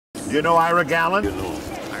You know Ira Gallen?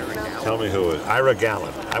 Ira Gallen. Tell me who is Ira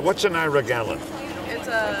Gallen. What's an Ira Gallen? It's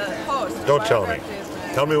a host. Don't tell me.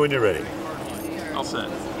 Tell me when you're ready. All set.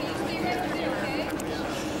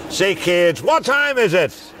 Say, kids, what time is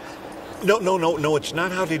it? No, it's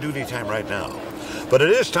not Howdy Doody time right now. But it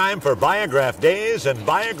is time for Biograph Days and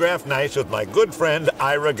Biograph Nights with my good friend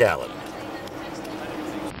Ira Gallen.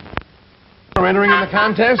 Entering in the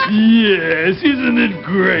contest? Yes, isn't it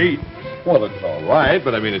great? Well, it's all right,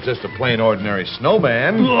 but I mean, it's just a plain ordinary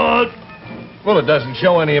snowman. What? Well, it doesn't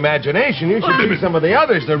show any imagination. You should see some of the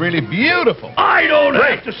others. They're really beautiful. I don't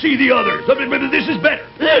have to see the others. I mean, this is better.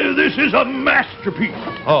 This is a masterpiece.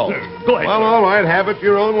 Oh. Go ahead. Well, all right, have it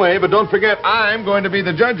your own way, but don't forget, I'm going to be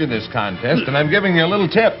the judge in this contest, and I'm giving you a little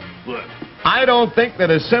tip. What? I don't think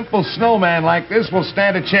that a simple snowman like this will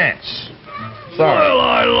stand a chance. Sorry. Well,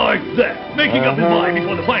 I like that. Making up his mind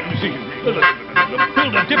before the final decision. Build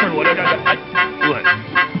a different one. What?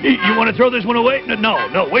 You want to throw this one away?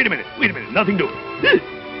 No, wait a minute. Nothing doing.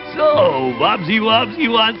 So, Bobsy Wobbsy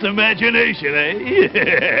wants imagination, eh?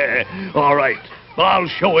 Yeah. All right. Well, I'll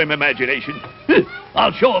show him imagination.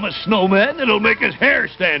 I'll show him a snowman that'll make his hair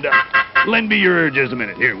stand up. Lend me your ear just a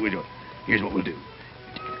minute. Here's what we'll do.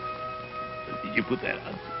 You put that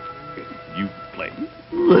on. You play.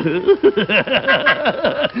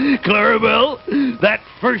 Clarabelle, that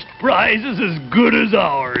first prize is as good as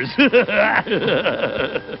ours.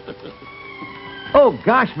 Oh,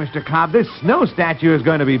 gosh, Mr. Cobb, this snow statue is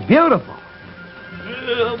going to be beautiful.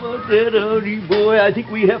 How about that, Howdy, boy? I think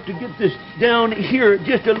we have to get this down here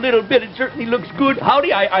just a little bit. It certainly looks good.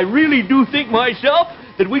 Howdy, I really do think myself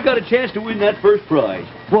that we got a chance to win that first prize.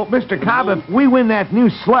 Well, Mr. Cobb, if we win that new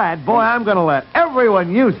sled, boy, I'm going to let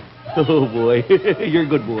everyone use it. Oh, boy. You're a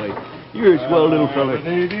good boy. You're a swell little fella.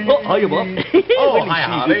 Oh, hiya, Buff. Oh, hi,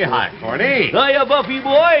 Howdy. Hi, Corny. Hiya, Buffy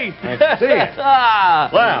boy. Nice to see you.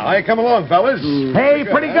 Well, how you come along, fellas? Hey,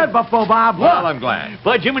 pretty good, Buffalo Bob. Well, I'm glad.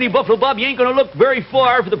 By Jiminy Buffalo Bob, you ain't gonna look very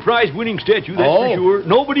far for the prize-winning statue, that's for sure.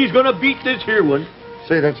 Nobody's gonna beat this here one.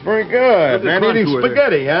 See, that's very good. Man eating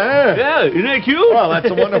spaghetti, huh? Yeah, isn't that cute? Well,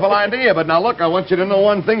 that's a wonderful idea. But now, look, I want you to know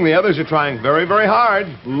one thing. The others are trying very, very hard.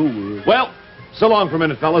 Ooh. Well, so long for a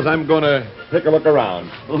minute, fellas. I'm going to take a look around.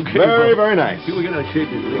 Okay. Very, very nice. See, we're gonna shake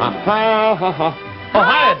this. Oh,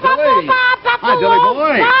 hi, Dilly. Hi, Dilly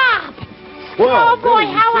boy. Bob. Well, Oh, boy,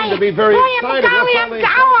 Dilly, how you are seem you? to be very boy, excited.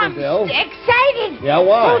 I'm excited. Yeah,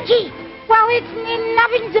 why? Oh, gee. Well,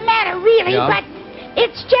 nothing's the matter, really, Yeah? but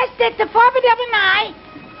it's just that the Puppet and I,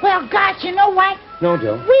 well, gosh, you know what? No,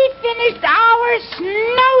 Dill. We finished our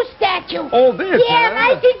snow statue. Oh, this, Yeah, and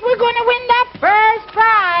I think we're going to win the first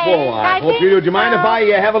prize. Oh, I hope you do. Do you mind if I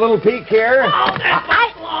have a little peek here?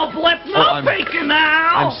 Oh, Flip, no peeking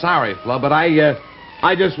now. I'm sorry, Flo, but I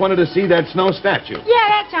just wanted to see that snow statue. Yeah,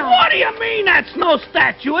 that's all. What do you mean that's no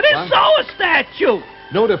statue? It is What? so a statue.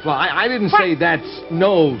 No, Flo, I didn't say that's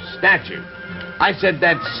no statue. I said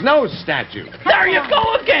that snow statue. There you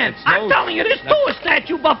go again. I'm telling you, this too a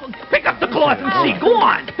statue, Buffalo. Pick up the cloth and see. Go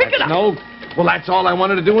on. Pick it up. No. Well, that's all I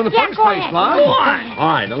wanted to do in the Yeah, first go place, ahead. Flo. Go on. All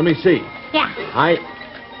right, now let me see. Yeah. I.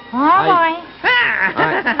 Oh, boy.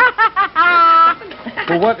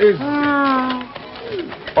 Well, what is? Oh,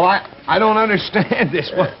 Oh, I don't understand this.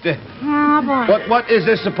 oh, boy. What is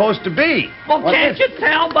this supposed to be? Well, What can't is- you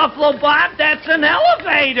tell, Buffalo Bob? That's an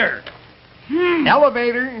elevator.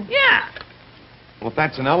 Elevator? Yeah. Well, if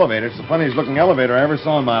that's an elevator, it's the funniest looking elevator I ever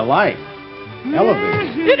saw in my life. Elevator.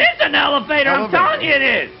 It is an elevator. I'm Elevator. telling you it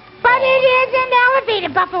is. But it is an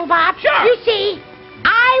elevator, Buffalo Bob. Sure. You see,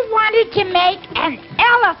 I wanted to make an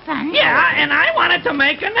elephant. Yeah, and I wanted to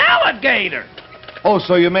make an alligator. Oh,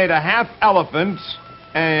 so you made a half elephant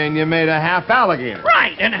and you made a half alligator.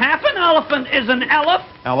 Right, and half an elephant is an Elef?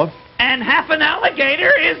 and half an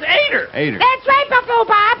alligator is aider. Aider. That's right, Buffalo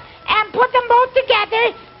Bob. And put them both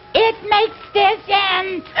together, it makes this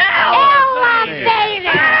an elevator. You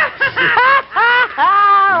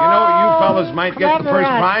know, you fellas might get the first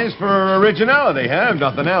Clever. prize for originality, huh? If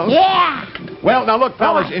nothing else. Yeah. Well, now look,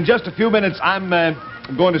 fellas, in just a few minutes, I'm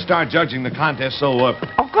going to start judging the contest, so Oh,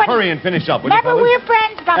 good. hurry and finish up, will you, Remember, fellas? we're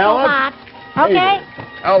friends, Buffalo Bob. Elef? Okay? Aider.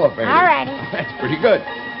 Elevator. All righty. That's pretty good.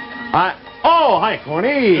 Oh, hi,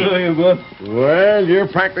 Corny. Well, you're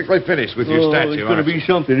practically finished with your statue, It's going to aren't you? be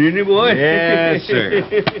something, isn't it, boy? Yes, sir.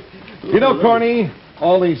 You know, Corny,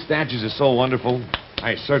 all these statues are so wonderful.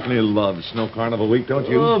 I certainly love Snow Carnival Week, don't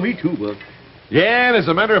you? Oh, me too, Buck. Yeah, and as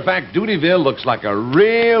a matter of fact, Doodiville looks like a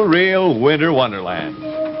real winter wonderland.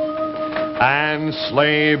 And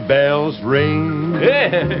sleigh bells ring.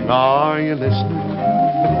 Yeah. Are you listening?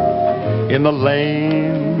 In the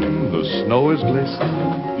lane, the snow is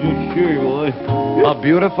glistening. Sure, boy. A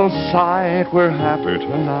beautiful sight, we're happy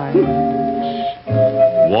tonight.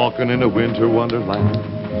 Walking in a winter wonderland.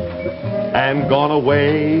 And gone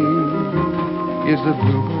away is the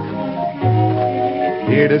bluebird.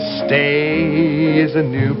 Here to stay is a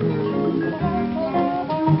new bird.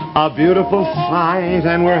 A beautiful sight,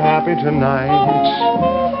 and we're happy tonight.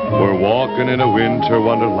 We're walking in a winter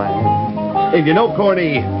wonderland. And you know,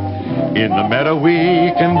 Corny, in the meadow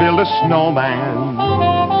we can build a snowman.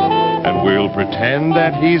 And we'll pretend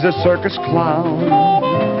that he's a circus clown.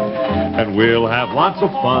 And we'll have lots of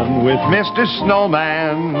fun with Mr.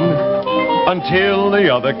 Snowman until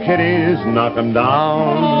the other kitties knock him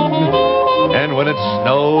down. And when it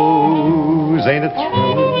snows, ain't it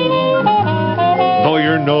thrilling? Though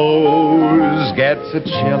your nose gets a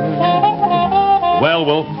chillin', well,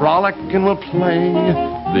 we'll frolic and we'll play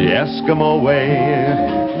the Eskimo way,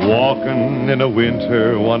 walking in a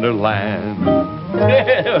winter wonderland.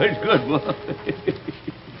 Yeah, it's good, boy.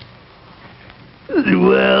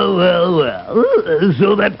 Well.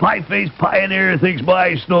 So that pie-faced pioneer thinks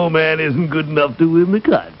my snowman isn't good enough to win the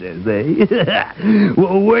contest, eh?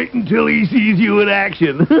 Well, wait until he sees you in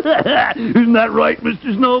action. Isn't that right,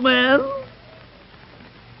 Mr. Snowman?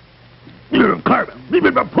 Carmen,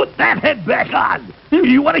 put that head back on.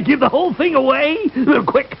 You want to give the whole thing away?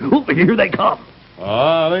 Quick, here they come.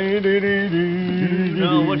 Now,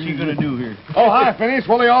 what's he going to do here? Oh, hi, Phineas.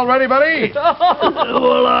 Fully all ready, buddy?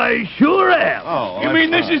 Well, I sure am. Oh, you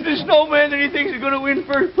mean this is the snowman that he thinks is going to win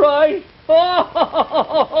first prize?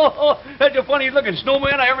 Oh, that's the funniest looking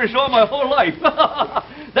snowman I ever saw in my whole life.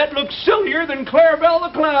 That looks sillier than Clarabelle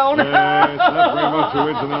the Clown. It's not very much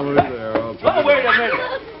originality there. Oh, wait a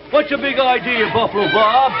minute. What's your big idea, Buffalo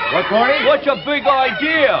Bob? What, Corny? What's your big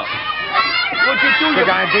idea? What you do?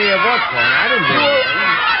 Big idea of what, Corny? I didn't do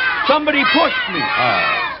anything. Somebody pushed me.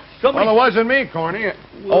 Somebody... Well, it wasn't me, Corny.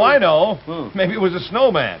 Oh, I know. Maybe it was a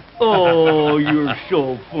snowman. Oh, you're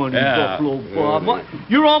so funny, Buffalo Bob.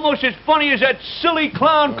 You're almost as funny as that silly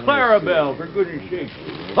clown Clarabelle, for goodness sake.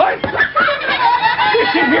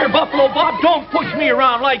 Listen here, Buffalo Bob. Don't push me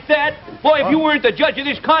around like that. Boy, if you weren't the judge of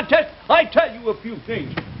this contest, I'd tell you a few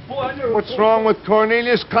things. Boy, what's wrong with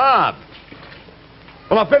Cornelius Cobb?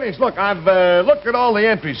 Well, now, Phineas, look, I've looked at all the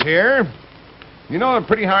entries here. You know, it's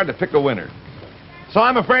pretty hard to pick a winner. So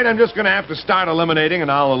I'm afraid I'm just going to have to start eliminating,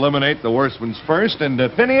 and I'll eliminate the worst ones first. And,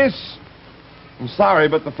 Phineas, I'm sorry,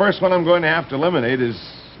 but the first one I'm going to have to eliminate is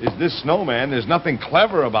this snowman. There's nothing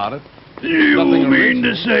clever about it. You mean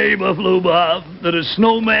to say, Buffalo Bob, that a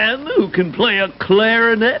snowman who can play a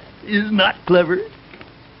clarinet is not clever?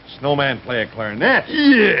 Snowman play a clarinet?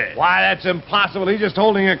 Yeah. Why, that's impossible. He's just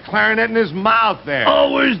holding a clarinet in his mouth there.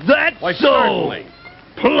 Oh, is that Why, so? certainly.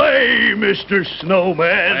 Play, Mr. Snowman.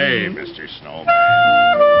 Play, Mr. Snowman.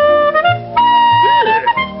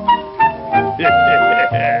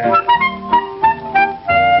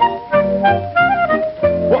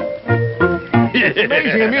 It's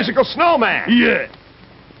amazing, a musical snowman. Yeah.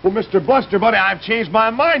 Well, Mr. Buster, buddy, I've changed my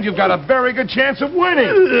mind. You've got a very good chance of winning.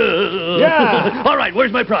 Yeah. All right,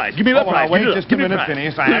 where's my prize? Give me my prize. Wait just a minute,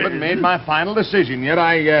 Phineas. I haven't made my final decision yet.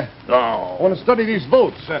 I want to study these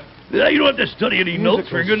votes. You don't have to study any notes,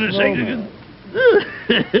 for goodness sake.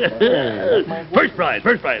 First prize.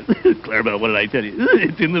 Clarabelle, what did I tell you?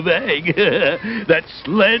 It's in the bag. That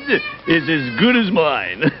sled is as good as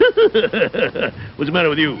mine. What's the matter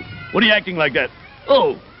with you? What are you acting like that?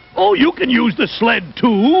 Oh, you can use the sled,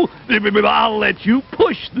 too. I'll let you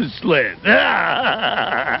push the sled.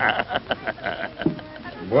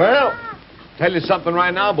 Well, tell you something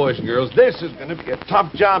right now, boys and girls. This is going to be a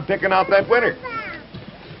tough job picking out that winner.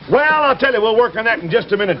 Well, I'll tell you, we'll work on that in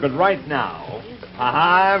just a minute. But right now,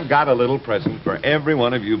 I've got a little present for every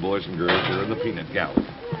one of you boys and girls here in the Peanut Gallery.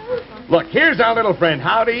 Look, here's our little friend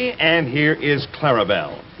Howdy, and here is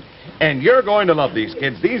Clarabelle. And you're going to love these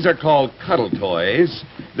kids. These are called Cuddle Toys.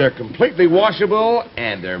 They're completely washable,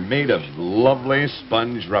 and they're made of lovely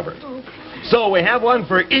sponge rubber. So we have one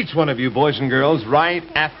for each one of you boys and girls right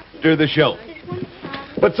after the show.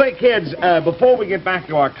 But say, kids, before we get back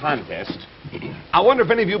to our contest, I wonder if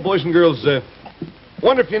any of you boys and girls,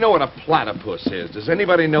 wonder if you know what a platypus is. Does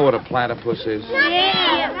anybody know what a platypus is?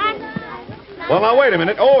 Yeah. Well, now, wait a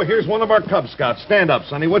minute. Oh, here's one of our Cub Scouts. Stand up,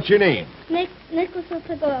 Sonny. What's your name? Nicholas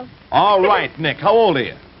Piccolo. All right, Nick. How old are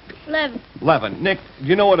you? 11. 11. Nick, do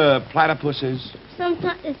you know what a platypus is?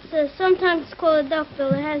 Sometimes it's called a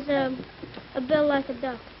duckbill. It has a bill like a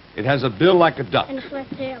duck. It has a bill like a duck. And a flat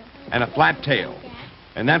tail. And a flat tail.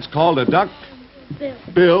 And that's called a Bill.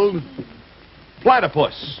 billed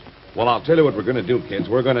platypus. Well, I'll tell you what we're going to do, kids.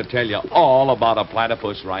 We're going to tell you all about a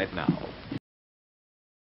platypus right now.